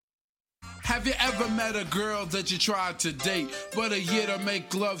Have you ever met a girl that you tried to date, but a year to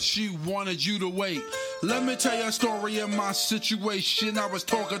make love she wanted you to wait? Let me tell you a story of my situation. I was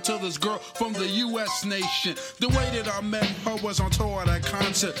talking to this girl from the U.S. nation. The way that I met her was on tour at a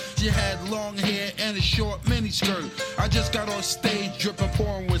concert. She had long hair and a short miniskirt. I just got on stage dripping,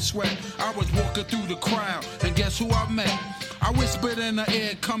 pouring with sweat. I was walking through the crowd, and guess who I met? I whispered in her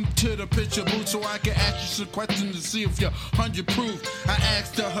ear, come to the picture booth so I can ask you some questions to see if you're 100 proof. I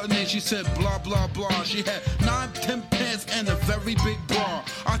asked her name, she said blah, blah, blah. She had 9-10 pants and a very big bra.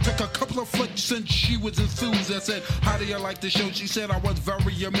 I took a couple of flicks and she was enthused. I said, how do you like the show? She said I was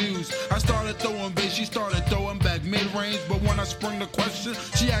very amused. I started throwing bass, she started throwing back mid-range. But when I sprung the question,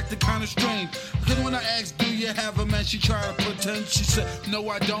 she acted kind of strange. Because when I asked, do you have a man? She tried to pretend. She said, no,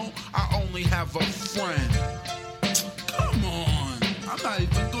 I don't. I only have a friend. Come on, I'm not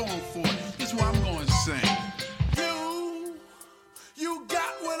even going for it. Here's what I'm going to sing. You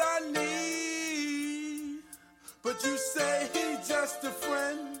got what I need, but you say he just a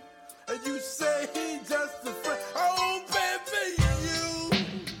friend, and you say he just a friend. Oh, baby, you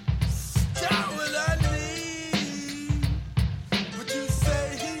got what I need, but you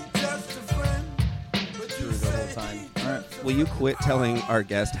say he just a friend, but you say he just a friend. Will you quit telling our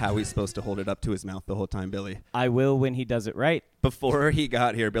guest how he's supposed to hold it up to his mouth the whole time, Billy? I will when he does it right. Before he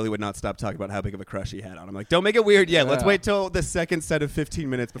got here, Billy would not stop talking about how big of a crush he had on him. Like, don't make it weird yet. Let's wait till the second set of 15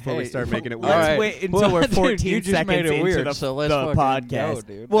 minutes before we start making it weird. Let's wait until we're 14 dude, seconds made it into weird, the, so let's the podcast. go,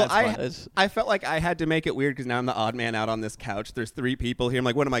 dude. Well, I felt like I had to make it weird because now I'm the odd man out on this couch. There's 3 people here. I'm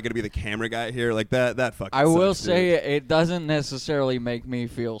like, what am I going to be, the camera guy here? Like, that fucking I will sucks, say dude. it doesn't necessarily make me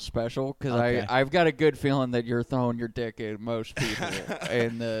feel special because I've got a good feeling that you're throwing your dick at most people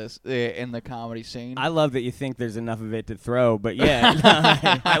in the comedy scene. I love that you think there's enough of it to throw, but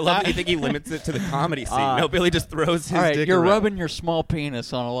yeah. I love that you think he limits it to the comedy scene. No, Billy just throws his all right, dick you're around. rubbing your small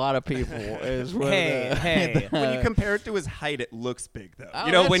penis on a lot of people. Is what Hey. When you compare it to his height, it looks big, though. Oh,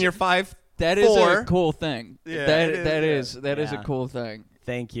 You know, when you're 5'4". that is a cool thing. Yeah, that is Yeah. a cool thing.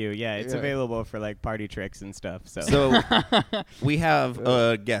 Thank you. Yeah, it's available for like party tricks and stuff. So We have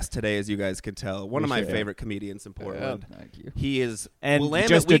a guest today, as you guys can tell. One of my favorite comedians in Portland. Thank you. He is and Willamette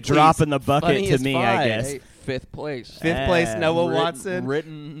just a Weekly's drop in the bucket funny to as me, fuck. I guess. Hey, 5th place. 5th place, Noah Watson.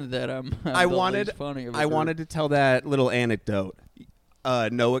 Written that I'm I the wanted least funny of the I group. wanted to tell that little anecdote.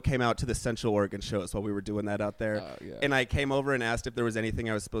 Noah came out to the Central Oregon shows while we were doing that out there. Yeah. And I came over and asked if there was anything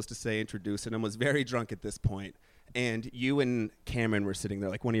I was supposed to say introducing him. Was very drunk at this point. And you and Cameron were sitting there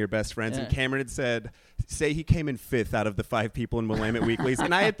like one of your best friends. Yeah. And Cameron had said, say he came in 5th out of the 5 people in Willamette Weeklies.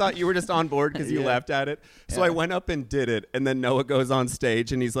 And I had thought you were just on board because you laughed at it. So I went up and did it. And then Noah goes on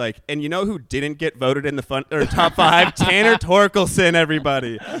stage and he's like, and you know who didn't get voted in the top 5? Tanner Torkelson,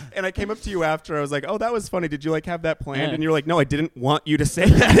 everybody. And I came up to you after. I was like, oh, that was funny. Did you like have that planned? Yeah. And you're like, no, I didn't want you to say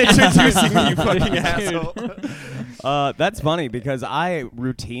that introducing me, you fucking asshole. That's funny because I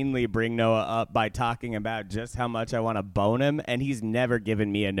routinely bring Noah up by talking about just how much I want to bone him, and he's never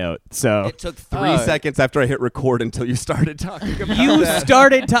given me a note. So It took 3 seconds after I hit record until you started talking about you that.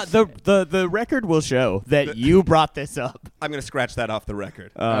 started the record will show that you brought this up. I'm going to scratch that off the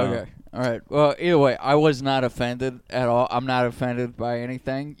record. Okay. All right. Well, either way, I was not offended at all. I'm not offended by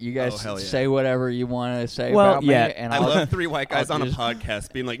anything. You guys hell yeah. say whatever you want to say Well, about yeah. me. And I I'll- love 3 white guys I'll on a just-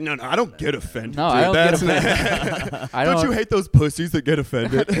 podcast being like, no, I don't get offended. No, dude. I don't get That's offended. I don't you hate those pussies that get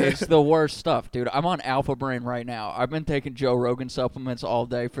offended? It's the worst stuff, dude. I'm on Alpha Brain right now. I've been taking Joe Rogan supplements all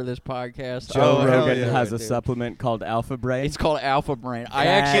day for this podcast. Joe Oh, hell Rogan yeah. has a Dude. supplement called Alpha Brain. It's called Alpha Brain. I Yeah.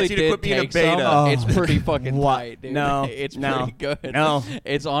 actually Gets you to did quit being a take beta. some. Oh. It's pretty fucking What? tight, dude. No, it's no, pretty good. no.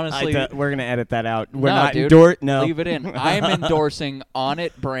 It's honestly. we're gonna edit that out. We're no, not dude. No, Leave it in. I'm endorsing On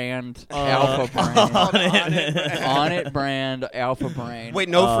It brand Alpha Brain. On It brand Alpha Brain. Wait,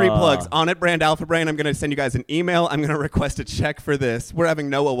 no free plugs. On it brand Alpha Brain. I'm going to send you guys an email. I'm going to request a check for this. We're having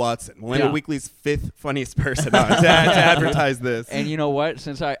Noah Watson, Willamette Weekly's 5th funniest person on to advertise this. And you know what?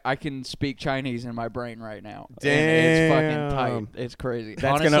 Since I can speak Chinese in my brain right now. Damn. And it's fucking tight. It's crazy. That's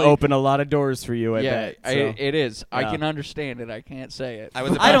Honestly, gonna open a lot of doors for you. I Yeah, bet. So. it is. I Yeah. can understand it. I can't say it. I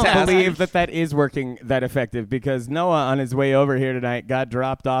was about I to don't ask- believe that is working that effective because Noah, on his way over here tonight, got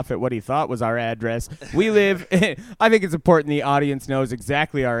dropped off at what he thought was our address. We live, I think it's important the audience knows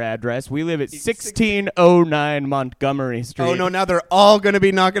exactly our address. We live at 1609 Montgomery Street. Oh, no, now they're all going to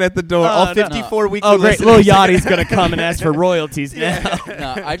be knocking at the door. All no. 54 weekly Oh, great. listeners. Lil Yachty's going to come and ask for royalties now.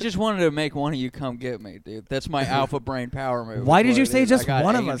 No, I just wanted to make one of you come get me, dude. That's my Alpha Brain power move. Why did What you it say is. just I got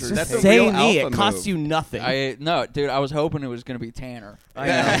one of us? Andrew. Just That's a say real me. alpha It costs move. you nothing. No, dude, I was hoping it was going to be Tanner. I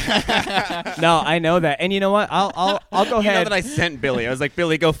know. No, I know that, and you know what? I'll go ahead. You know that I sent Billy. I was like,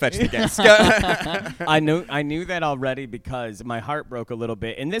 Billy, go fetch the guest. I knew that already because my heart broke a little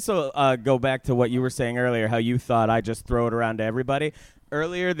bit, and this will go back to what you were saying earlier, how you thought I just throw it around to everybody.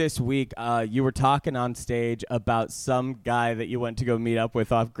 Earlier this week, you were talking on stage about some guy that you went to go meet up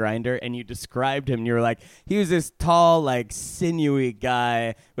with off Grindr, and you described him. And you were like, he was this tall, like, sinewy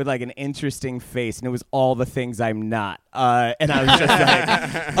guy with, like, an interesting face, and it was all the things I'm not. And I was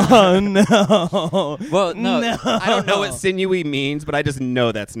just like, oh, no. Well, no. I don't know what sinewy means, but I just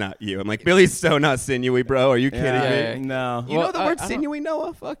know that's not you. I'm like, Billy's so not sinewy, bro. Are you kidding me? No. You know the word sinewy,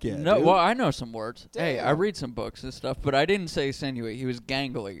 Noah? Fuck yeah. No, dude. well, I know some words. Damn. Hey, I read some books and stuff, but I didn't say sinewy. He was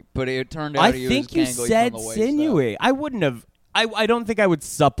gangly, but it turned out he was gangly. I think you said from the waist sinewy. I wouldn't have. I don't think I would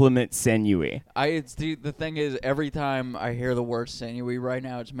supplement sinewy. The thing is, every time I hear the word sinewy right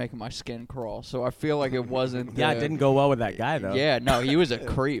now, it's making my skin crawl. So I feel like it wasn't. Yeah, it didn't go well with that guy, though. Yeah, no, he was a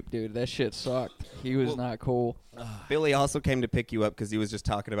creep, dude. That shit sucked. He was not cool. Billy also came to pick you up because he was just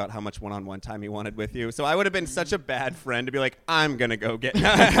talking about how much one-on-one time he wanted with you. So I would have been such a bad friend to be like, I'm going to go get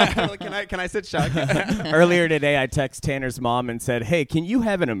Can I sit shotgun? Earlier today, I text Tanner's mom and said, hey, can you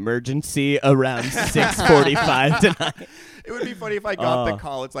have an emergency around 6:45 tonight? It would be funny if I got the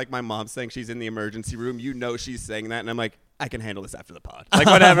call. It's like my mom saying she's in the emergency room. You know she's saying that. And I'm like, I can handle this after the pod. Like,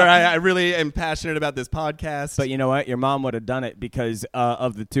 whatever. I really am passionate about this podcast. But you know what? Your mom would have done it because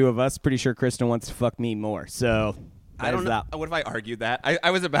of the two of us. Pretty sure Kristen wants to fuck me more. So I don't know. What if I argued that?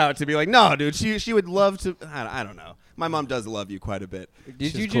 I was about to be like, no, dude, she would love to. I don't know. My mom does love you quite a bit.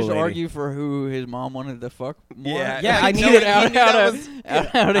 Did you just argue for who his mom wanted to fuck more? Yeah. I needed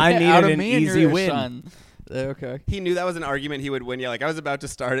an easy win. Son. Okay. He knew that was an argument he would win. Yeah, like I was about to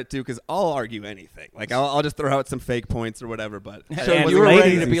start it too because I'll argue anything. Like I'll just throw out some fake points or whatever. But so you were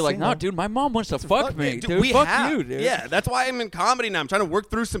ready to be like, no, dude, my mom wants to fuck me. Dude, fuck you, dude. Yeah, that's why I'm in comedy now. I'm trying to work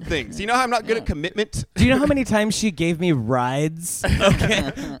through some things. You know how I'm not good at commitment? Do you know how many times she gave me rides?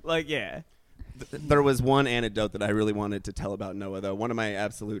 Okay. Like, yeah. There was one anecdote that I really wanted to tell about Noah, though. One of my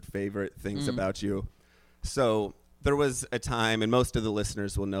absolute favorite things about you. So there was a time, and most of the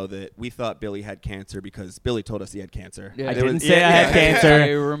listeners will know that we thought Billy had cancer because Billy told us he had cancer. Yeah, I didn't say I had cancer. I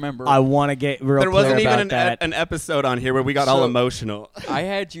remember. I want to get real There clear wasn't even about an episode on here where we got all emotional. I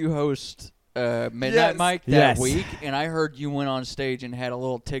had you host Midnight Mike that week, and I heard you went on stage and had a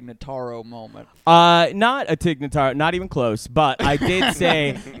little Tig Notaro moment. Not a Tig Notaro, not even close. But I did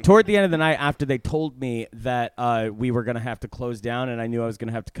say toward the end of the night after they told me that we were going to have to close down and I knew I was going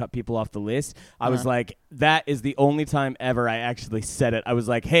to have to cut people off the list, I was like, that is the only time ever I actually said it. I was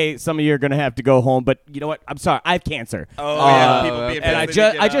like, hey, some of you are going to have to go home, but you know what? I'm sorry. I have cancer. People being and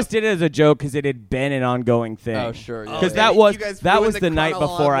I just did it as a joke because it had been an ongoing thing. Oh, sure. Because that was the night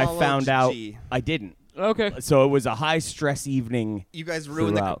before I found out I didn't. Okay. So it was a high-stress evening. You guys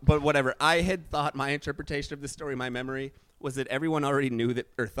ruined but whatever. I had thought my interpretation of the story, my memory, was that everyone already knew that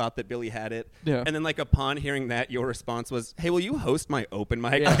or thought that Billy had it. Yeah. And then, like, upon hearing that, your response was, hey, will you host my open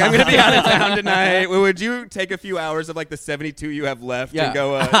mic? Yeah. Like, I'm going to be out of town tonight. Would you take a few hours of, like, the 72 you have left and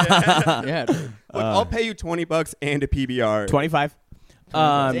go, yeah, dude. Look, I'll pay you $20 and a PBR. 25.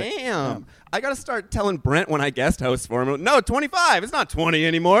 Damn. I got to start telling Brent when I guest host for him. No, 25. It's not 20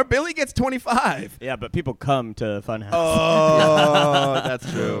 anymore. Billy gets 25. Yeah, but people come to Funhouse. Oh,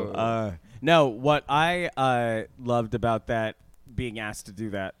 that's true. No, what I loved about that, being asked to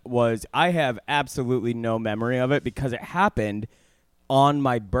do that, was I have absolutely no memory of it because it happened on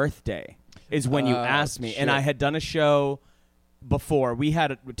my birthday is when you asked me. Shit. And I had done a show before.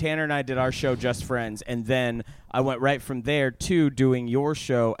 Tanner and I did our show, Just Friends, and then I went right from there to doing your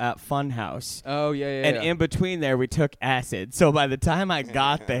show at Funhouse. Oh, yeah. And in between there, we took acid. So by the time I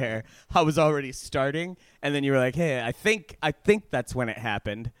got there, I was already starting. And then you were like, hey, I think that's when it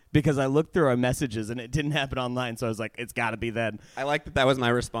happened. Because I looked through our messages and it didn't happen online. So I was like, it's got to be then. I like that was my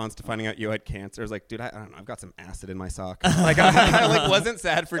response to finding out you had cancer. I was like, dude, I don't know. I've got some acid in my sock. Like, I wasn't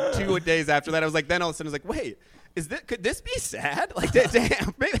sad for 2 days after that. I was like, then all of a sudden I was like, wait. Could this be sad? Like,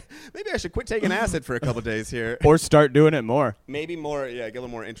 damn, maybe I should quit taking acid for a couple days here. Or start doing it more. Maybe more, get a little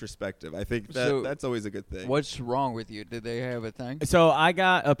more introspective. I think that's always a good thing. What's wrong with you? Did they have a thing? So I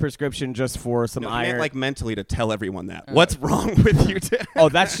got a prescription just for some iron. Meant, like, mentally to tell everyone that. What's wrong with you? Oh,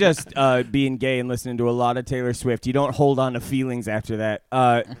 that's just being gay and listening to a lot of Taylor Swift. You don't hold on to feelings after that.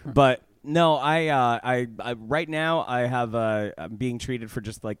 But no, I right now I have I'm being treated for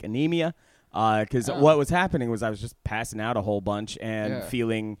just like anemia. Because what was happening was I was just passing out a whole bunch and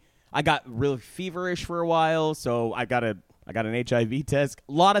feeling I got really feverish for a while, so I got an HIV test.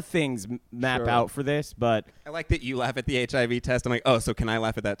 A lot of things map out for this, but I like that you laugh at the HIV test. I'm like, oh, so can I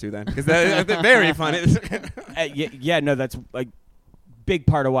laugh at that too then? Because that's very funny. No, that's like big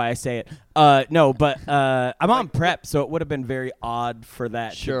part of why I say it. No, but I'm on prep, so it would have been very odd for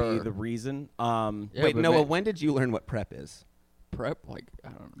that to be the reason. Wait, Noah, when did you learn what prep is? Prep, like, I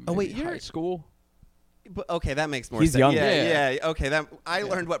don't know. Oh, wait, high school? But, okay, that makes more He's sense. young. Yeah. Okay, I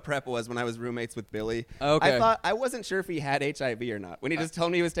learned what prep was when I was roommates with Billy. Okay. I wasn't sure if he had HIV or not. When he just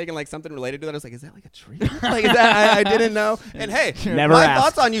told me he was taking like something related to that, I was like, is that like a treatment? Like, is that, I didn't know. And hey, Never my asked.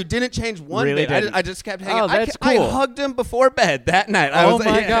 thoughts on you didn't change one Really bit. didn't. I just kept hanging. Oh, that's cool. I hugged him before bed that night. I Oh was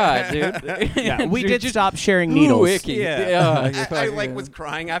my like, God, dude. Yeah, we did Just stop sharing ooh, needles. icky. Yeah, you're I fucking- like was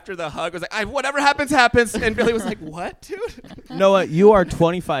crying after the hug. I was like, whatever happens. And Billy was like, what, dude? Noah, you are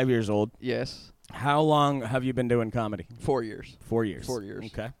 25 years old. Yes. How long have you been doing comedy? 4 years. 4 years. 4 years.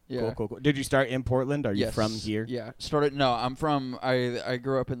 Okay. Yeah. Cool. Did you start in Portland? Are you Yes. from here? Yeah. Started. No, I'm from. I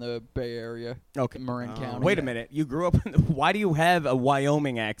grew up in the Bay Area. Okay. Marin County. Wait a minute. You grew up in why do you have a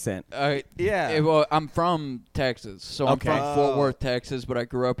Wyoming accent? Yeah. Well, I'm from Texas, so I'm Okay. from Fort Worth, Texas, but I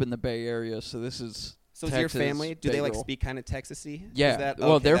grew up in the Bay Area, so this is. So is Texas, your family, do they like Bagel. speak kind of Texas-y? Yeah. Is that,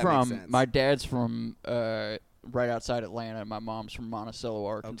 Well, okay, they're that makes from. sense. My dad's from right outside Atlanta. My mom's from Monticello,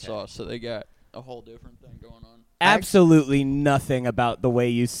 Arkansas. So they got a whole different thing going on. Absolutely nothing about the way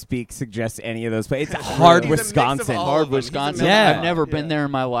you speak suggests any of those. But it's hard He's a mix of Wisconsin. all Hard of them. He's a Wisconsin. mix of I've all. never been Yeah. there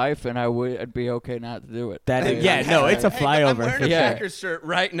in my life, and I'd be okay not to do it. That is, Hey, no, it's a hey, I'm flyover. wearing a Yeah. Packers shirt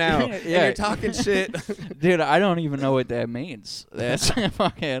right now. Yeah. And you're talking shit. Dude, I don't even know what that means. That's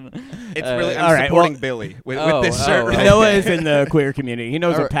fucking. It's really. I'm all right, supporting well- Billy with Oh, this shirt. oh, right Noah now. is in the queer community. He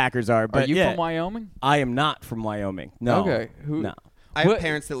knows Are- what Packers are. But Are you yeah, from Wyoming? I am not from Wyoming. No. Okay. Who? No. I have What-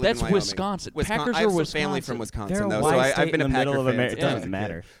 parents that live that's in Wyoming. Wisconsin. Packers I have are some family Wisconsin. from Wisconsin, They're a though, wide so state I've been in a the Packer middle of fan America. since It I was doesn't a kid.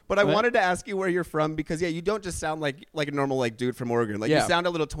 matter. But I What? wanted to ask you where you're from because, yeah, you don't just sound like a normal like dude from Oregon. Like, Yeah. you sound a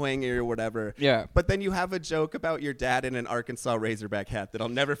little twangy or whatever. Yeah. But then you have a joke about your dad in an Arkansas Razorback hat that I'll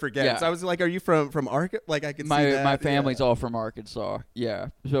never forget. Yeah. So I was like, are you from Arkansas? Like, I could see that. My family's Yeah. all from Arkansas. Yeah.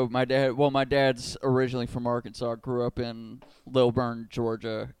 So my dad's originally from Arkansas. Grew up in Lilburn,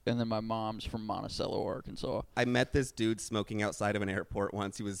 Georgia, and then my mom's from Monticello, Arkansas. I met this dude smoking outside of an airport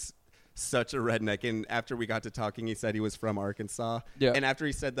once. He was such a redneck, and after we got to talking, he said he was from Arkansas. Yeah. And after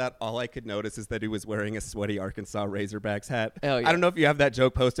he said that, all I could notice is that he was wearing a sweaty Arkansas Razorbacks hat. Hell yeah. I don't know if you have that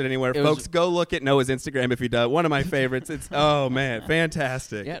joke posted anywhere. It was- Folks, go look at Noah's Instagram if he does. One of my favorites. It's oh man,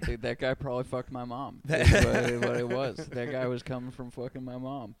 fantastic. Yeah, dude, that guy probably fucked my mom. That's what it was. That guy was coming from fucking my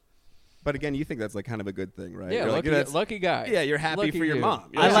mom. But again, you think that's like kind of a good thing, right? Yeah, You're like, lucky, that's- lucky guy. Yeah, you're happy Lucky for your you. mom.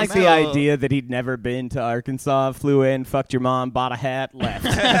 You're I like, like "So-" the idea that he'd never been to Arkansas, flew in, fucked your mom, bought a hat, left.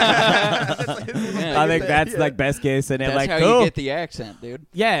 I think that's like best case, and That's like how cool. you get the accent, dude.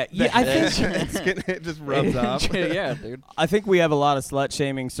 yeah, I think it just rubs off. Yeah, dude. I think we have a lot of slut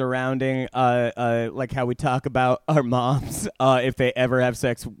shaming surrounding like how we talk about our moms if they ever have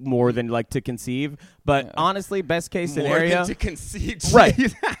sex more than like to conceive. But Yeah. honestly, best case More scenario, than to conceive.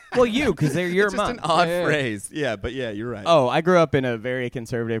 right? Well, you because they're your It's just mom. an odd Yeah. phrase. Yeah, but yeah, you're right. Oh, I grew up in a very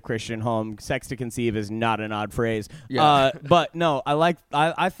conservative Christian home. Sex to conceive is not an odd phrase. Yeah. But no,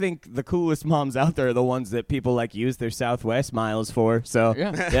 I think the coolest moms out there are the ones that people like use their Southwest miles for. So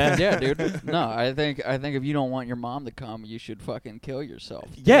Yeah. Yeah, dude. No, I think if you don't want your mom to come, you should fucking kill yourself.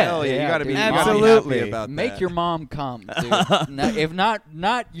 yeah, Hell yeah, you gotta be dude. you gotta be Absolutely. happy about Make that. your mom come, dude. If not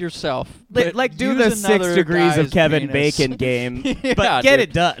yourself. but like do use the 6 another degrees of guy's Kevin penis. Bacon game, Yeah, but get dude.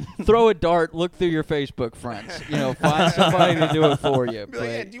 it done. Throw a dart. Look through your Facebook friends. Find somebody to do it for you. Be like,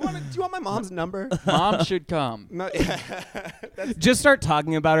 "Yeah, But do you want my mom's number? mom should come. No, Just start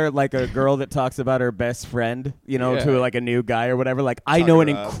talking about her like a girl that talks about her best friend, Yeah. to like a new guy or whatever. Like, I Talk know her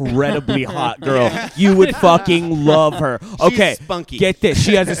an up. incredibly hot girl. You would fucking love her. Okay, spunky. get this.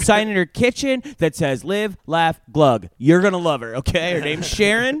 She has a sign in her kitchen that says "Live, Laugh, Glug." You're gonna love her. Okay, her name's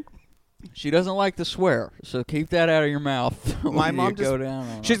Sharon. She doesn't like to swear, so keep that out of your mouth. My when mom you just- go down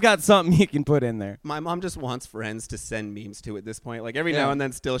on She's her. got something you can put in there. My mom just wants friends to send memes to at this point. Like every Yeah. now and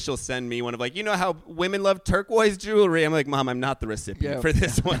then still she'll send me one of like, you know how women love turquoise jewelry? I'm like, Mom, I'm not the recipient Yeah. for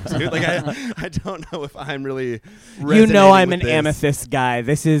this one, dude. Like I don't know if I'm really You know resonating I'm with an this. amethyst guy.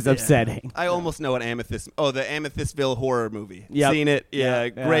 This is Yeah. upsetting. I almost know what Amethyst. Oh, the Amethystville horror movie. Yep. Seen it? Yeah, Yeah.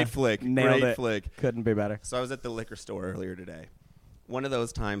 great flick. Nailed great it. flick. Couldn't be better. So I was at the liquor store earlier today. One of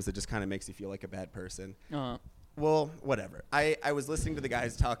those times that just kind of makes you feel like a bad person. Well, whatever. I was listening to the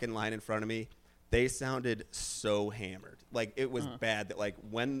guys talk in line in front of me. They sounded so hammered. Like, it was bad that, like,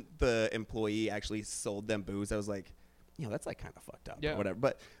 when the employee actually sold them booze, I was like, that's, like, kind of fucked up Yeah. or whatever.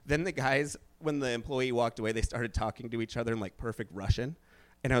 But then the guys, when the employee walked away, they started talking to each other in, like, perfect Russian.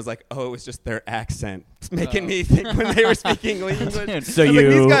 And I was like, oh, it was just their accent. It's making me think when they were speaking English. So I was like,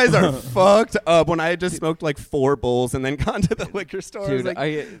 these guys are fucked up. When I had just smoked like 4 bowls and then gone to the liquor store. Dude, I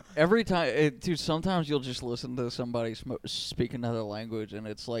was like, every time, dude, sometimes you'll just listen to somebody speak another language, and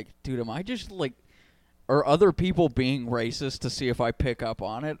it's like, dude, am I just like, are other people being racist to see if I pick up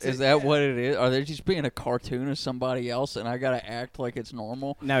on it? Is that what it is? Are they just being a cartoon of somebody else, and I gotta act like it's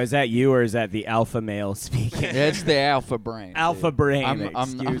normal? Now, is that you or is that the alpha male speaking? It's the alpha brain. Alpha brain.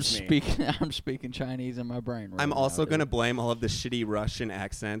 I'm speaking Chinese in my brain. Right I'm now, also dude. gonna blame all of the shitty Russian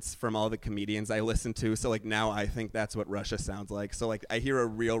accents from all the comedians I listen to. So like now I think that's what Russia sounds like. So like I hear a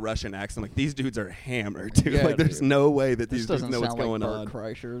real Russian accent, I'm like these dudes are hammered, dude. Yeah, like there's dude. no way that This these dudes doesn't know what's sound like going Bert on.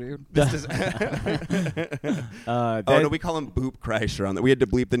 Kreischer, dude. This is oh no, we call him Boop Kreischer on that. We had to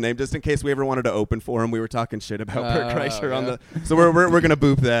bleep the name just in case we ever wanted to open for him. We were talking shit about Bert Kreischer on the. So we're gonna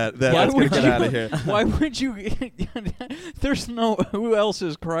boop that. That's gonna get out of here. Why would you? There's no. Who else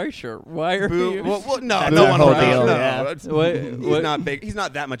is Kreischer? Why are you? Well, no, That's no our one whole around. deal, No, yeah. he's not big. He's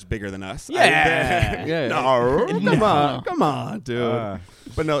not that much bigger than us. Yeah. Yeah. No, come on, dude.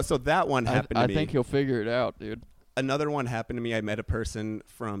 But no, so that one happened to I me. think you'll figure it out, dude. Another one happened to me. I met a person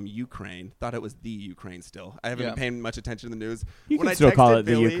from Ukraine. Thought it was the Ukraine still. I haven't been paying much attention to the news. You when can I still call texted it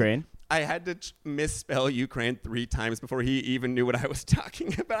the Billy, Ukraine. I had to misspell Ukraine 3 times before he even knew what I was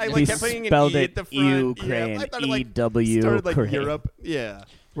talking about. I He like kept putting an spelled E it at the front. Ukraine, I thought it, like, E-W started like Ukraine. Europe. Yeah.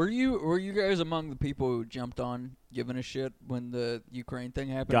 Were you guys among the people who jumped on giving a shit when the Ukraine thing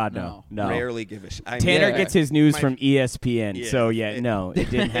happened? God, no. Rarely give a shit. Tanner gets his news from ESPN, Yeah. so no, it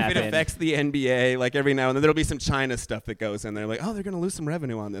didn't happen. If it affects the NBA, like every now and then, there'll be some China stuff that goes in there. Like, oh, they're going to lose some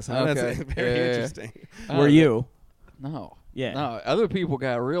revenue on this. Huh? Okay. That's very interesting. Were you? No. Yeah. No, other people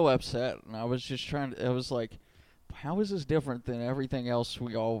got real upset, and I was just trying to. I was like, how is this different than everything else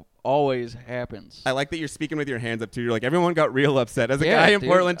we always happens? I like that you're speaking with your hands up too. You're like, everyone got real upset. As a Yeah, guy in dude.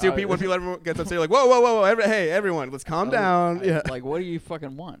 Portland too, when everyone gets upset, you're like, whoa, hey, everyone, let's calm down. Yeah. Like, what do you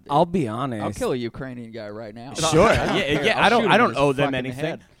fucking want? Dude? I'll be honest. I'll kill a Ukrainian guy right now. Sure. I'll I shoot him don't in his owe them fucking anything.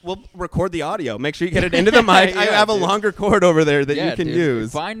 head. We'll record the audio. Make sure you get it into the mic. I Yeah, have a dude. longer cord over there that you can dude.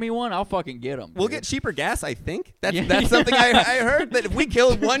 use. Find me one, I'll fucking get him. We'll get cheaper gas, I think. That's Yeah. something I heard, that if we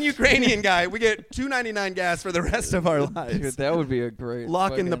kill one Ukrainian guy, we get $2.99 gas for the rest of our lives. Dude, that would be a great.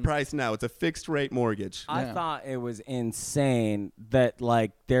 Lock in the fucking- price now. It's a fixed rate mortgage. I Yeah. thought it was insane that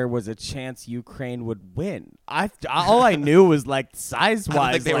like there was a chance Ukraine would win. All I knew was like size wise. I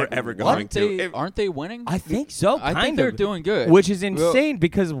don't think they were ever going to. Aren't they winning? I think so. I kind think they're of. doing good. Which is insane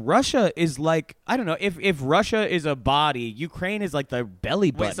because Russia is like, I don't know, if Russia is a body, Ukraine is like the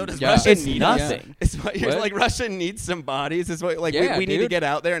belly button. Wait, so does Yeah. Russia It's need nothing. It's what you're What? like, Russia needs some bodies. Is what like Yeah, we need to dude. get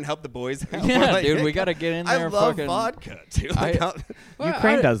out there and help the boys out. Yeah, We're like, dude, we gotta get in there I and love fucking- vodka, dude. I- Like,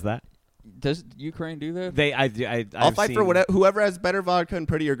 Ukraine does that. Does Ukraine do that? I'll I've fight seen, for whoever has better vodka and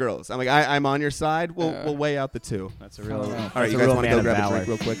prettier girls. I'm like, I'm on your side. We'll weigh out the two. That's a real. All right, All right, you guys want to go grab a drink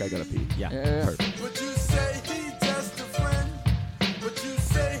real quick? I gotta pee. Yeah. Yeah. Perfect. But you say he's just a friend. But you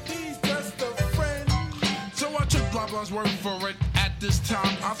say he's just a friend. So I took blah blah's word for it. At this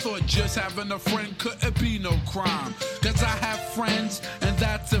time, I thought just having a friend couldn't be no crime. Cause I have friends, and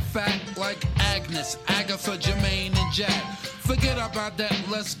that's a fact. Like Agnes, Agatha, Jermaine, and Jack. Forget about that,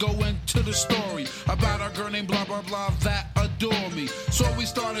 let's go into the story about a girl named blah blah blah that adore me. So we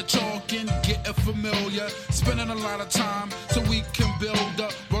started talking, getting familiar, spending a lot of time so we can build a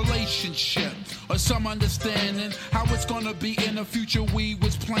relationship or some understanding how it's gonna be in the future we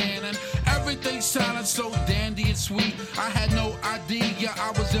was planning. Everything sounded so dandy and sweet, I had no idea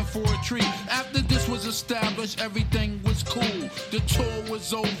I was in for a treat. After this was established, everything was cool. The tour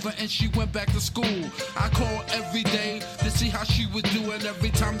was over and she went back to school. I called every day to see how she was doing. Every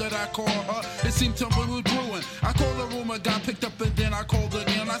time that I called her, it seemed something was brewing. I called the room, got picked up, and then I called her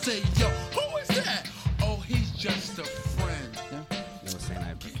again. I said, yo, who is that? Oh, he's just a friend. No, saying I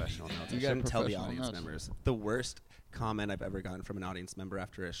have professional notes. You I got shouldn't tell the professional audience notes. members. The worst comment I've ever gotten from an audience member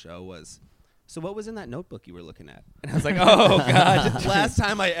after a show was, so what was in that notebook you were looking at? And I was like, oh, God. Last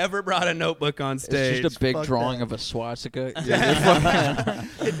time I ever brought a notebook on stage. It's just a big Fuck drawing that. of a swastika.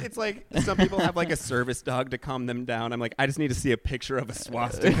 It's like some people have like a service dog to calm them down. I'm like, I just need to see a picture of a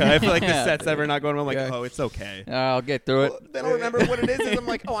swastika. I feel like the Yeah, set's dude. ever not going. I'm like, Yeah. oh, it's okay. I'll get through it. Well, then I'll remember what it is. I'm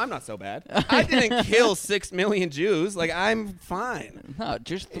like, oh, I'm not so bad. I didn't kill 6 million Jews. Like, I'm fine. No,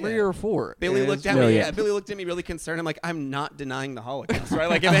 just 3 Yeah. or 4. Billy It looked is at what me. it Yeah. Yeah, Billy looked at me really concerned. I'm like, I'm not denying the Holocaust, right?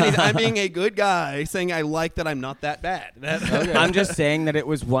 Like, if anything, I'm being a good guy saying I like that I'm not that bad. Okay. I'm just saying that it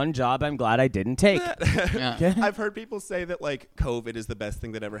was one job I'm glad I didn't take. Yeah. I've heard people say that like COVID is the best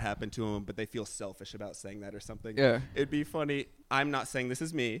thing that ever happened to them, but they feel selfish about saying that or something. Yeah. It'd be funny. I'm not saying this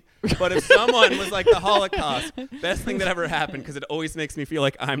is me, but if someone was like the Holocaust, best thing that ever happened, because it always makes me feel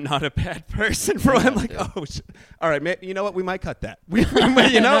like I'm not a bad person. For I'm like, oh, all right, you know what? We might cut that.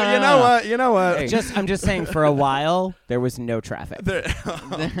 You know what? Hey. I'm just saying, for a while there was no traffic.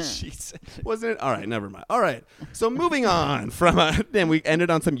 Jeez. Wasn't it? All right, never mind. All right. So moving on from then we ended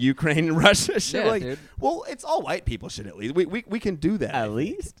on some Ukraine and Russia shit. Yeah, like, dude. well, it's all white people shit at least. We can do that. At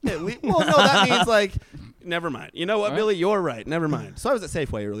least? Well, no, that means like, never mind. You know what, All right. Billy? You're right. Never mind. So I was at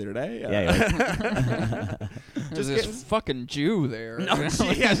Safeway earlier today. Yeah. There's Just this getting. fucking Jew there. No,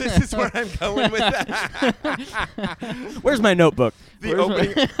 yeah, this is where I'm going with that. Where's my notebook? The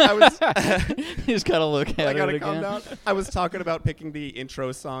opening. I was. You just gotta look at I gotta it calm again. down. I was talking about picking the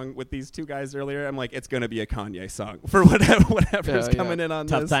intro song with these two guys earlier. I'm like, it's gonna be a Kanye song for whatever's Yeah. coming in on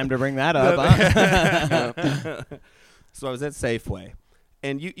Tough this. time to bring that up. Huh? So I was at Safeway,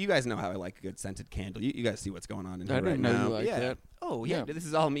 and you guys know how I like a good scented candle. You guys see what's going on in I here didn't right know now. you liked yeah. that. Oh yeah. Yeah. This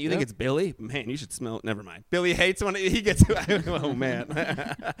is all me. You think Yeah. it's Billy? Man, you should smell. Never mind. Billy hates when he gets. Oh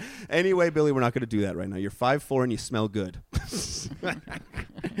man. Anyway, Billy, we're not going to do that right now. You're 5'4" and you smell good.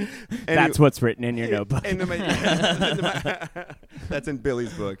 That's what's written in your notebook. That's in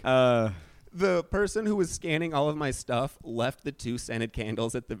Billy's book. The person who was scanning all of my stuff left the 2 scented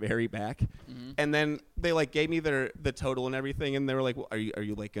candles at the very back, Mhm. and then they like gave me the total and everything, and they were like, well, "Are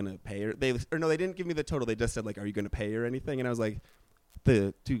you like gonna pay her?" They didn't give me the total. They just said like, "Are you gonna pay her or anything?" And I was like,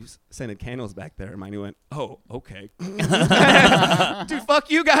 "The 2 scented candles back there." And Hermione went, "Oh, okay." Dude, fuck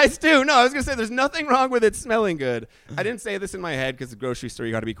you guys too. No, I was gonna say there's nothing wrong with it smelling good. I didn't say this in my head because the grocery store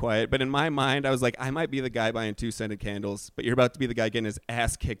you got to be quiet. But in my mind, I was like, I might be the guy buying 2 scented candles, but you're about to be the guy getting his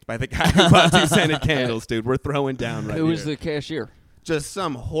ass kicked by the guy who bought 2 scented candles, dude. We're throwing down right Who was here. the cashier? Just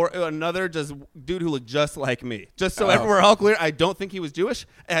some another just dude who looked just like me. Just so Oh. we're all clear, I don't think he was Jewish.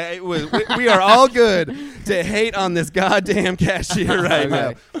 We are all good to hate on this goddamn cashier right now.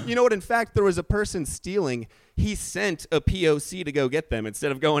 Okay. You know what? In fact, there was a person stealing. He sent a POC to go get them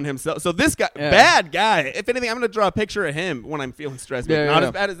instead of going himself. So this guy, bad guy. If anything, I'm going to draw a picture of him when I'm feeling stressed. But not as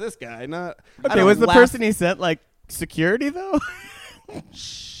bad as this guy. Not. I Okay, don't was the laugh. person he sent like security though?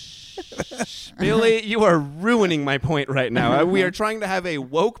 Billy, you are ruining my point right now. We are trying to have a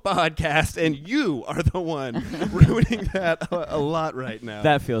woke podcast, and you are the one ruining that a lot right now.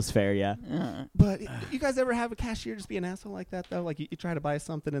 That feels fair, yeah. But you guys ever have a cashier just be an asshole like that, though? Like you try to buy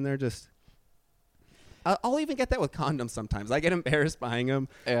something, and they're just... I'll even get that with condoms sometimes. I get embarrassed buying them.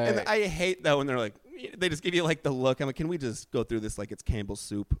 And I hate, though, when they're like... They just give you, like, the look. I'm like, can we just go through this like it's Campbell's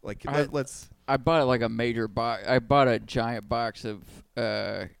soup? Like, let's... I bought like a major box. I bought a giant box of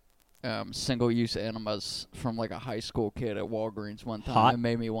single-use enemas from like a high school kid at Walgreens one time. Hot. It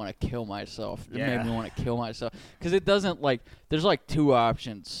made me want to kill myself. It Yeah. made me want to kill myself because it doesn't like. There's like 2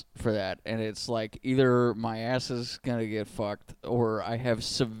 options for that, and it's like either my ass is gonna get fucked or I have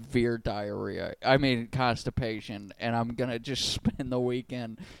severe diarrhea. I mean constipation, and I'm gonna just spend the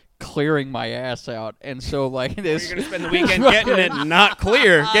weekend clearing my ass out. And so like this, You're going to spend the weekend getting it not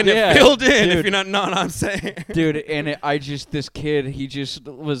clear, getting it filled in, dude. if you're not what I'm saying. Dude, and this kid, he just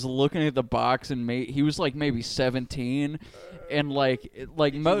was looking at the box and he was like maybe 17, and like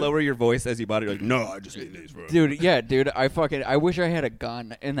Lower your voice as you bought it. You're like, no, I just need these for dude, I wish I had a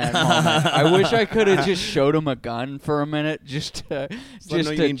gun in that moment. I wish I could have just showed him a gun for a minute just to let him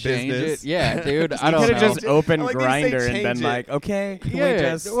know you mean change business. it. Yeah, dude, I You don't could know. have just opened I like when you say Grinder and change been it. like, okay, can we Yeah,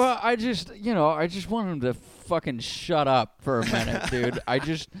 just... well, I just want him to fucking shut up for a minute, dude.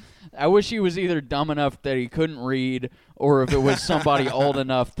 I wish he was either dumb enough that he couldn't read, or if it was somebody old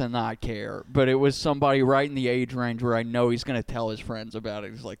enough to not care. But it was somebody right in the age range where I know he's going to tell his friends about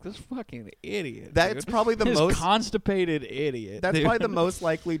it. He's like, this fucking idiot. That's dude. probably the This most... constipated idiot. That's dude. probably the most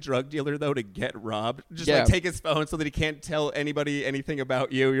likely drug dealer, though, to get robbed. Just Yeah. like take his phone so that he can't tell anybody anything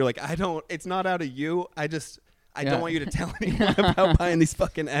about you. You're like, it's not out of you. I don't want you to tell anyone about buying these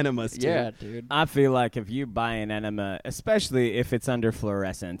fucking enemas, dude. Yeah, dude. I feel like if you buy an enema, especially if it's under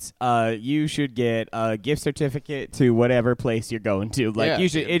fluorescence, you should get a gift certificate to whatever place you're going to. Like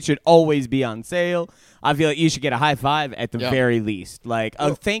Yeah, it should always be on sale. I feel like you should get a high five at the very least. Like,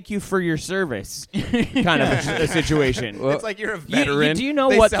 thank you for your service kind of a situation. Well, It's like you're a veteran. do you know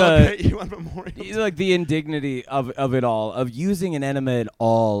they what celebrate you on Memorial Day. Like the indignity of it all, of using an enema at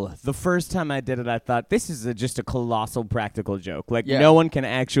all. The first time I did it, I thought, this is just a colossal practical joke. Like, no one can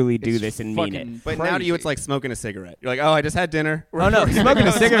actually do It's this and mean it. fucking But now to you, it's like smoking a cigarette. You're like, oh, I just had dinner. Oh, no, We're smoking gonna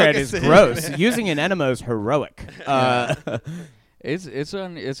a cigarette smoke is gross. Using an enema is heroic. It's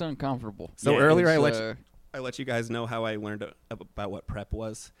uncomfortable. So earlier I it's, let you guys know how I learned about what PrEP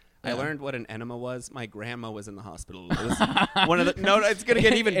was. I learned what an enema was. My grandma was in the hospital. It was one of the, no, it's going to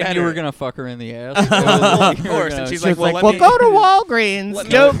get even better. And you were going to fuck her in the ass. Of course. And she's like, well, let me go to Walgreens.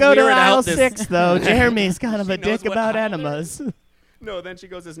 Don't go to clear it out aisle this- 6, though. Jeremy's kind of a She knows dick what about aisle enemas. No, then she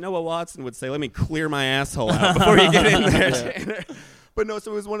goes, as Noah Watson would say, let me clear my asshole out before you get in there. But no,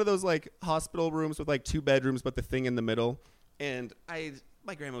 so it was one of those like hospital rooms with like 2 bedrooms, but the thing in the middle. And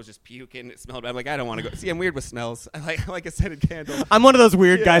my grandma was just puking. It smelled bad. I'm like, I don't want to go. See, I'm weird with smells. I like a scented candle. I'm one of those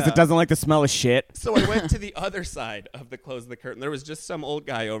weird guys Yeah. that doesn't like the smell of shit. So I went to the other side of the close of the curtain. There was just some old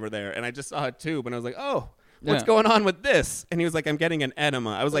guy over there, and I just saw a tube, and I was like, oh, what's going on with this? And he was like, I'm getting an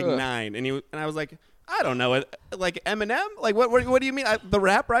enema. I was like 9, and I was like, I don't know, like Eminem? Like, what do you mean? The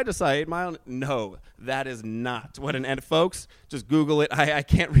rapper? I just saw 8 Mile. No, that is not what an enema. Folks, just Google it. I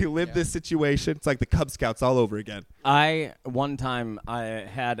can't relive this situation. It's like the Cub Scouts all over again. One time,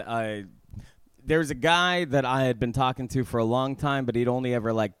 there's a guy that I had been talking to for a long time, but he'd only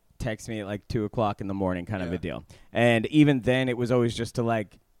ever, like, text me at, like, 2 o'clock in the morning kind of a deal. And even then, it was always just to,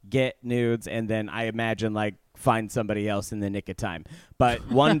 like, get nudes, and then I imagine, like, find somebody else in the nick of time.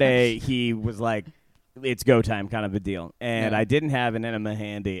 But one day, he was like, it's go time kind of a deal. And I didn't have an enema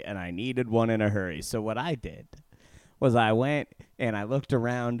handy, and I needed one in a hurry. So what I did was I went and I looked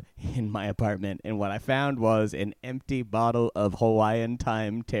around in my apartment, and what I found was an empty bottle of Hawaiian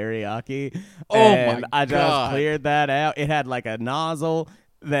Thyme teriyaki. And I just cleared that out. It had like a nozzle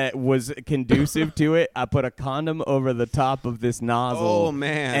that was conducive to it. I put a condom over the top of this nozzle. Oh,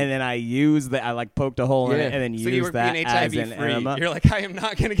 man. And then I like poked a hole in it and then so you were used that being as HIV an free. enema. You're like, I am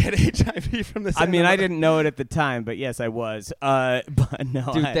not going to get HIV from this I mean, enema. I didn't know it at the time, but yes, I was. But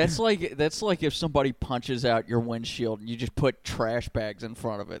no, Dude, that's like if somebody punches out your windshield and you just put trash bags in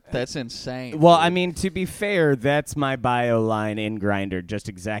front of it. That's insane. Well, dude. I mean, to be fair, that's my bio line in Grindr, just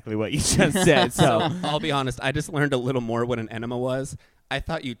exactly what you just said. So I'll be honest. I just learned a little more what an enema was. I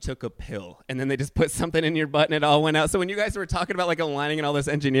thought you took a pill, and then they just put something in your butt, and it all went out. So when you guys were talking about like aligning and all this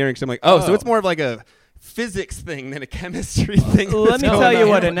engineering shit, I'm like, so it's more of like a physics thing than a chemistry thing. let me tell you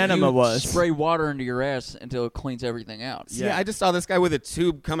what an enema was. Spray water into your ass until it cleans everything out. Yeah, I just saw this guy with a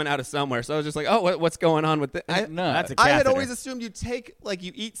tube coming out of somewhere, so I was just like, what's going on with this? No, that's a I had catheter. always assumed you take, like,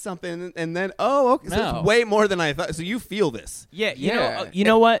 you eat something, and then, okay, so No. it's way more than I thought. So you feel this. Yeah, Yeah. you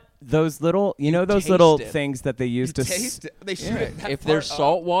know what? Those little, those taste little it. things that they use You to taste it. They shoot Yeah. it that If far there's up.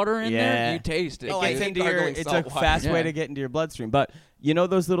 salt water in Yeah. there, you taste it. Oh, I It gets hate into your, gargling it's salt a water. fast way Yeah. to get into your bloodstream. But you know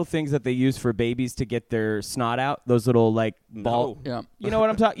those little things that they use for babies to get their snot out? Those little like ball. No. Yeah. You know what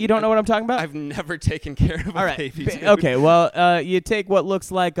I'm talking? You don't know what I'm talking about? I've never taken care of All a right. baby. dude. Okay. Well, you take what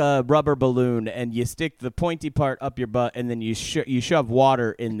looks like a rubber balloon and you stick the pointy part up your butt, and then you shove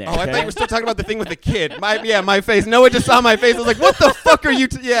water in there. Oh, I okay? thought you were still talking about the thing with the kid. My face. Noah just saw my face. I was like, "What the fuck are you?"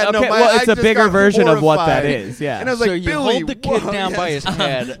 Okay, no, well, it's I a just bigger got version of what that horrified. is. Yeah. And I was So like, you Billy, hold the kid whoa, down by yes. his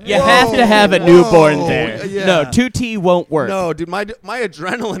head. You have to have a newborn Whoa. there. Yeah. No, 2T won't work. No, dude, my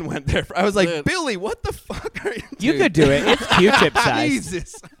adrenaline went there. I was like, Dude. Billy, what the fuck are you You doing? could do it. It's Q-tip size.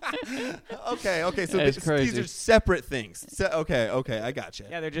 Jesus. okay. So That's these crazy. are separate things. Okay, I gotcha.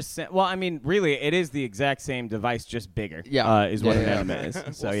 Yeah, they're just. Well, I mean, really, it is the exact same device, just bigger. Yeah. Is what Yeah, an yeah. enema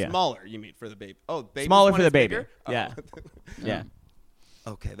is. So Well, yeah, smaller. You mean for the baby? Oh, baby's smaller one for the is baby. bigger? Yeah, Oh. yeah.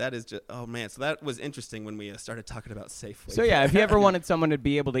 Okay, that is just. Oh man, so that was interesting when we started talking about Safeway. So yeah, if you ever wanted someone to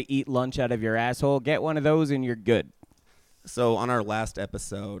be able to eat lunch out of your asshole, get one of those and you're good. So on our last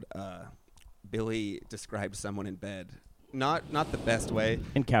episode, Billy described someone in bed. Not the best way.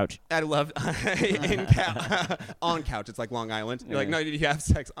 And couch. I love on couch. It's like Long Island. You're like, no, did you have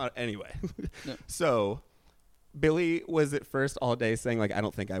sex? Anyway. No. So Billy was at first all day saying, like, I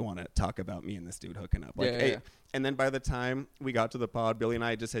don't think I want to talk about me and this dude hooking up. Like, Yeah, hey. yeah. And then by the time we got to the pod, Billy and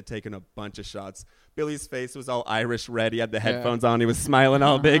I just had taken a bunch of shots. Billy's face was all Irish red. He had the headphones on. He was smiling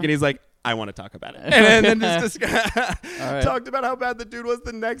all big. And he's like, I want to talk about it. And then just right. talked about how bad the dude was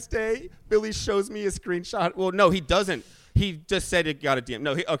the next day. Billy shows me a screenshot. Well, no, he doesn't. He just said he got a DM.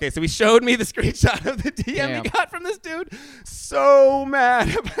 No, okay, so he showed me the screenshot of the DM Damn. he got from this dude. So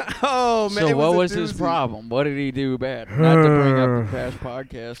mad about, oh, man. So it what a was his doozy. problem? What did he do bad? Not to bring up the past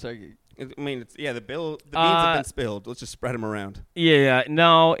podcast. I mean, the beans have been spilled. Let's just spread them around. Yeah,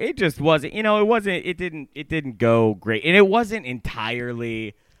 no, it just wasn't. It didn't go great, and it wasn't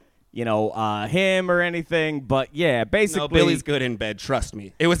entirely, him or anything. But yeah, basically, No, Billy's good in bed. Trust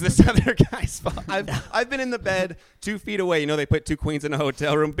me. It was this other guy's fault. I've been in the bed 2 feet away. They put 2 queens in a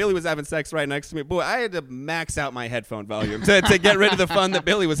hotel room. Billy was having sex right next to me. Boy, I had to max out my headphone volume to get rid of the fun that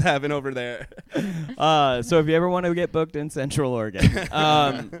Billy was having over there. So if you ever want to get booked in Central Oregon,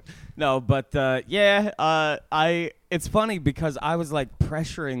 no, but it's funny because I was like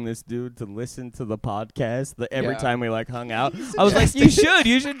pressuring this dude to listen to the podcast every time we like hung out. I was like, you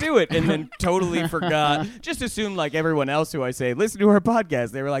should do it. And then totally forgot. Just assumed like everyone else who I say, listen to her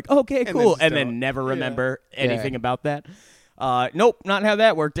podcast. They were like, okay, cool. And then never remember anything about that. Nope, not how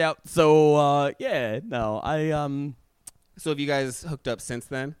that worked out. So, So have you guys hooked up since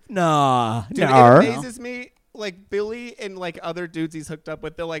then? Nah. Dude, it amazes me. Like Billy and like other dudes he's hooked up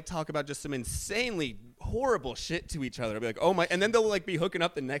with, they'll like talk about just some insanely horrible shit to each other. I'll be like, oh my, and then they'll like be hooking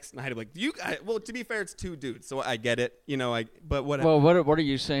up the next night. I'm like, well, to be fair, it's two dudes, so I get it, but whatever. Well, what are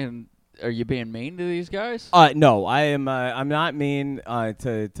you saying? Are you being mean to these guys? No, I am. I'm not mean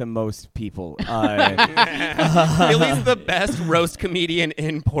to most people. Billy's the best roast comedian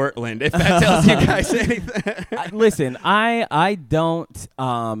in Portland. If that tells you guys anything. Listen, I don't.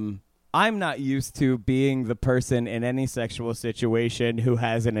 I'm not used to being the person in any sexual situation who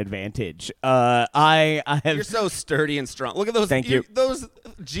has an advantage. I have. You're so sturdy and strong. Look at those. Thank you. Those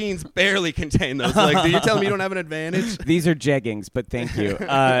jeans barely contain those. Like, do you tell me you don't have an advantage? These are jeggings, but thank you.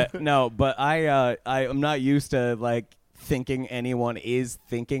 No, but I am not used to like thinking anyone is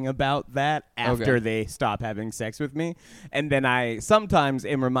thinking about that after they stop having sex with me. And then I sometimes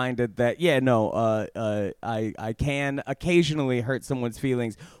am reminded that, I can occasionally hurt someone's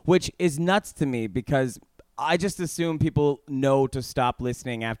feelings, which is nuts to me because I just assume people know to stop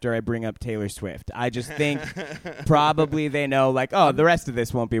listening after I bring up Taylor Swift. I just think probably they know, like, oh, the rest of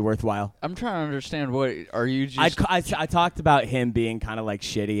this won't be worthwhile. I'm trying to understand, what are you just... I talked about him being kind of like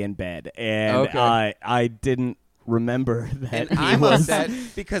shitty in bed, and I didn't remember that. And I'm upset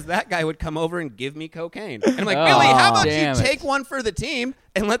because that guy would come over and give me cocaine. And I'm like, Billy, how about you take one for the team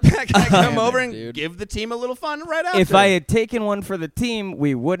and let that guy come over and give the team a little fun right after? If I had taken one for the team,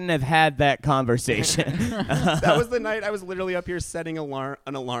 we wouldn't have had that conversation. That was the night I was literally up here setting an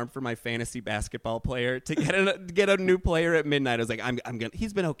alarm for my fantasy basketball player to get a new player at midnight. I was like, I'm gonna.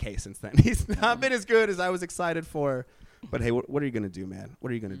 He's been okay since then. He's not been as good as I was excited for. But hey, what are you gonna do, man?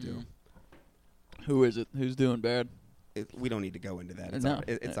 What are you gonna do? Who is it? Who's doing bad? We don't need to go into that. It's no.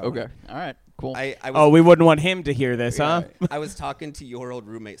 It's okay. All right. Cool. We wouldn't want him to hear this, huh? I was talking to your old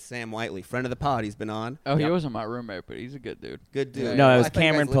roommate, Sam Whiteley, friend of the pod. He's been on. Oh, he wasn't my roommate, but he's a good dude. Good dude. No, it was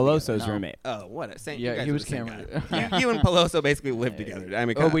Cameron Peloso's roommate. Oh, what? Yeah, he was Cameron. You and Peloso basically live together. I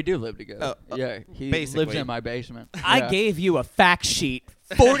mean, we do live together. He lives in my basement. I gave you a fact sheet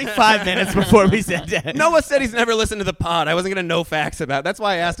 45 minutes before we said that. Noah said he's never listened to the pod. I wasn't going to know facts about it. That's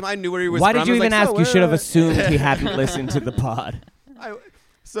why I asked him. I knew where he was Why from. did you even ask? You should have assumed he hadn't listened to the pod.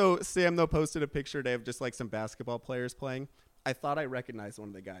 So Sam, though, posted a picture today of just like some basketball players playing. I thought I recognized one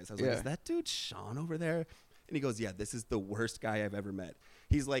of the guys. I was like, is that dude Sean over there? And he goes, yeah, this is the worst guy I've ever met.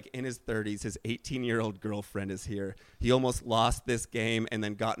 He's like in his 30s. His 18-year-old girlfriend is here. He almost lost this game and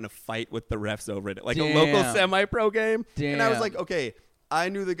then got in a fight with the refs over it. Like a local semi-pro game. Damn. And I was like, okay, I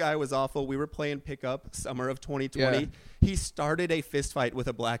knew the guy was awful. We were playing pickup summer of 2020. Yeah. He started a fist fight with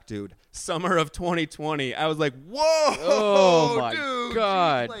a black dude. Summer of 2020. I was like, whoa, oh my dude.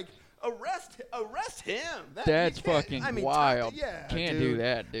 God. Like, arrest him. That's fucking wild. Can't do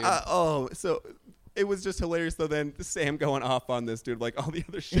that, dude. So it was just hilarious, though, then Sam going off on this dude, like all the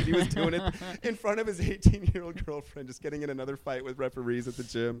other shit he was doing it in front of his 18-year-old girlfriend, just getting in another fight with referees at the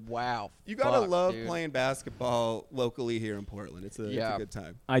gym. Wow. You got to love playing basketball locally here in Portland. It's a good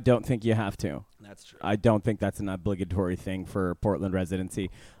time. I don't think you have to. That's true. I don't think that's an obligatory thing for Portland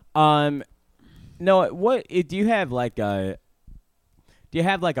residency. No, what do you have like a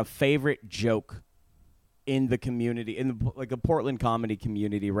favorite joke in the community, in like a Portland comedy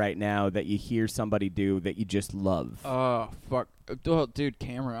community right now that you hear somebody do that you just love? Oh, fuck. Dude,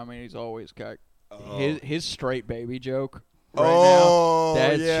 Cameron, I mean, he's always got his straight baby joke now.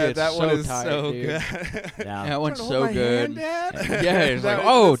 That one is tight, so dude. Good. Yeah. That one's so good. Yeah, he's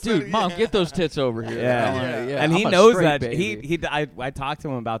like, dude, Mom, get those tits over here. And he knows that. I talked to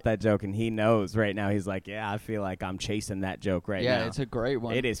him about that joke, and he knows right now. He's like, I feel like I'm chasing that joke now. Yeah, it's a great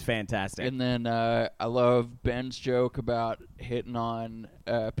one. It is fantastic. And then I love Ben's joke about hitting on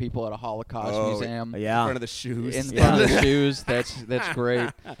people at a Holocaust museum. Yeah. In front of the shoes. In front of the shoes. That's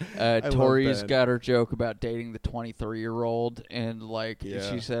great. Tori's got her joke about dating the 23-year-old. And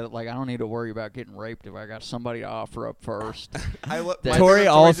she said, I don't need to worry about getting raped if I got somebody to offer up first. Tori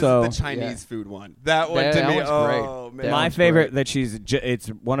also the Chinese food one. That one to me, was great. Man. My favorite that it's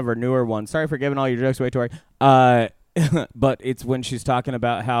one of her newer ones. Sorry for giving all your jokes away, Tori. But it's when she's talking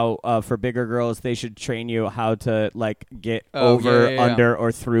about how for bigger girls they should train you how to get over, under,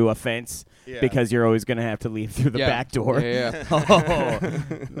 or through a fence because you're always going to have to leave through the back door.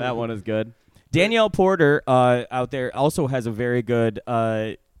 That one is good. Danielle Porter out there also has a very good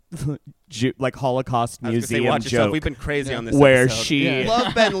like Holocaust I was gonna say, museum watch yourself. joke. We've been crazy on this where episode. she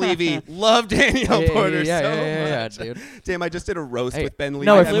love Ben Levy, love Danielle Porter so yeah, much. dude. Damn, I just did a roast Hey, with Ben Levy.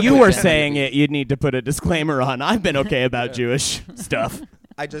 No, I if live you with were Ben saying Levy. it, you'd need to put a disclaimer on. I've been okay about Jewish stuff.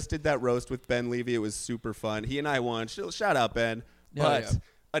 I just did that roast with Ben Levy. It was super fun. He and I won. Shout out, Ben. But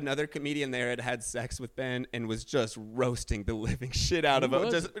another comedian there had sex with Ben and was just roasting the living shit out of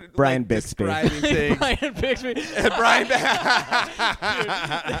him. Just Brian like, Bixby. describing things. Brian Bixby. Brian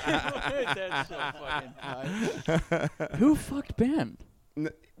That's so fucking tight. Who fucked Ben?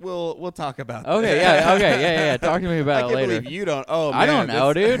 We'll talk about that. Okay, yeah. Talk to me I about can't it later. believe you don't. Oh, man, I don't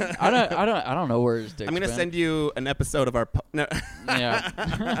know, that's- dude. I don't know where his dick's I'm gonna been. send you an episode of our. No.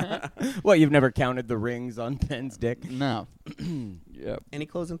 Yeah. What, you've never counted the rings on Ben's dick? No. Yep. Any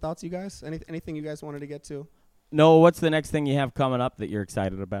closing thoughts, you guys? Anything you guys wanted to get to? No, what's the next thing you have coming up that you're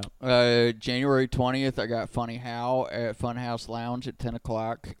excited about? January 20th, I got Funny How at Funhouse Lounge at 10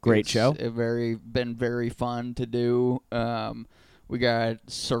 o'clock. Great show. Been very fun to do. We got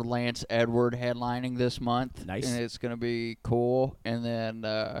Sir Lance Edward headlining this month. Nice. And it's going to be cool. And then...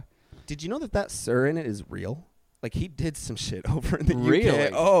 Did you know that sir in it is real? Like, he did some shit over in the Really?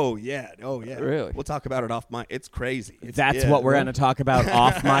 UK. Oh, yeah. Really? We'll talk about it off mic. It's crazy. That's what we're going to talk about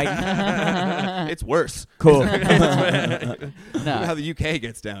off mic. It's worse. Cool. You know how No, the UK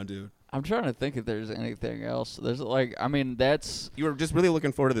gets down, dude. I'm trying to think if there's anything else. There's that's... You were just really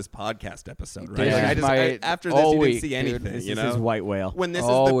looking forward to this podcast episode, right? This Like, is after this, all you week, didn't see dude. anything, This you is know? his white whale. When this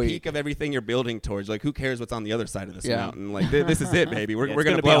All is the week. peak of everything you're building towards, like, who cares what's on the other side of this Yeah. mountain? Like, this is it, baby. We're It's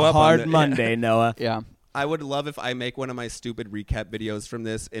going to be blow a up hard on Monday, Noah. Yeah. I would love if I make one of my stupid recap videos from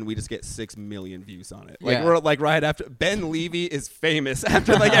this and we just get 6 million views on it. Like, Yeah. we're like right after Ben Levy is famous.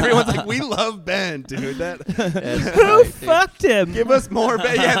 After like everyone's like, we love Ben, dude. Who fucked him? Give us more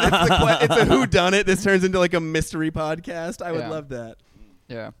Ben. Yeah, it's a who done it. This turns into like a mystery podcast. I would Yeah. love that.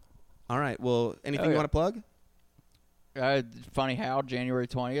 Yeah. All right. Well, anything Oh, you yeah. want to plug? Funny How, January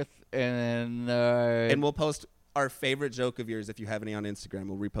 20th. And then... And we'll post our favorite joke of yours if you have any on Instagram.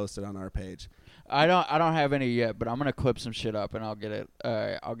 We'll repost it on our page. I don't have any yet, but I'm gonna clip some shit up and I'll get it.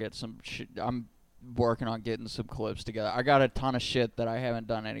 I'll get some shit. I'm working on getting some clips together. I got a ton of shit that I haven't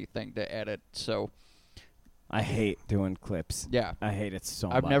done anything to edit, so I hate doing clips. yeah. I hate it so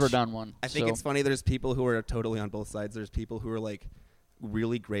much. I've never done one. I think so. it's funny. There's people who are totally on both sides. There's people who are like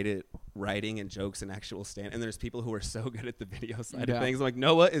really great at writing and jokes and actual stand, and there's people who are so good at the video side Yeah. of things. I'm like,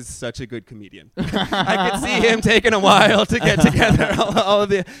 Noah is such a good comedian. I could see him taking a while to get together all of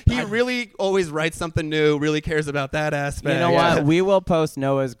the. He really always writes something new. Really cares about that aspect. You know Yeah. what? We will post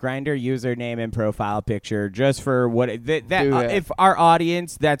Noah's Grindr username and profile picture just for what Do it. if our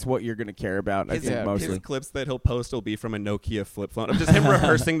audience, that's what you're going to care about. I His, think Yeah. mostly. his clips that he'll post will be from a Nokia flip phone of just him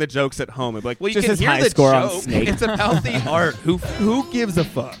rehearsing the jokes at home. And be like, well, you Just can his hear high the score on joke. Snake. It's about the art. Who gives a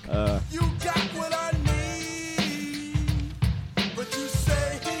fuck? You got what I need, but you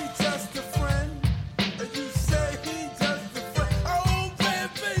say he just a friend. You say he just a friend. Oh,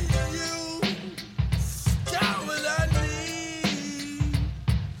 baby, you got what I need,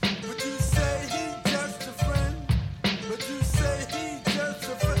 but you say he just a friend. But you say he just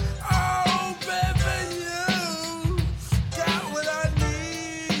a friend. Oh, baby, you got what I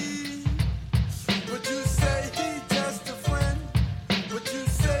need, but you say he just a friend. But you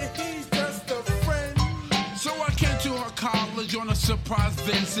say he's just a friend. So I came to her college on a surprise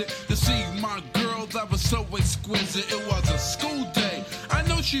visit to see my girl that was so exquisite. It was a school day. I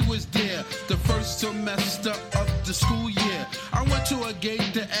know she was there the first semester of the school year. I went to a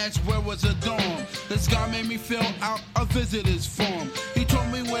gate to ask where was a dorm. This guy made me fill out a visitor's form. He told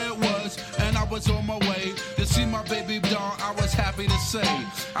me where it was, and I was on my way to see my baby doll. I was happy to say.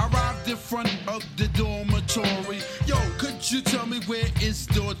 I arrived in front of the dormitory. Yo, could you tell me where is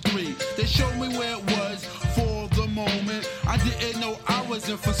door 3? They showed me where it was for the moment. I didn't know I was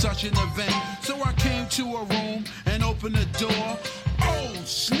in for such an event. So I came to a room and opened the door. Oh,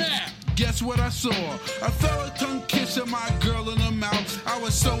 snap! Guess what I saw? A fella tongue kissing my girl in the mouth. I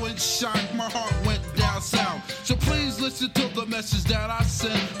was so in shock, my heart went down south. So please listen to the message that I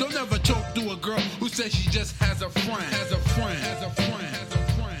sent. Don't ever talk to a girl who says she just has a friend. Has a friend. Has a friend.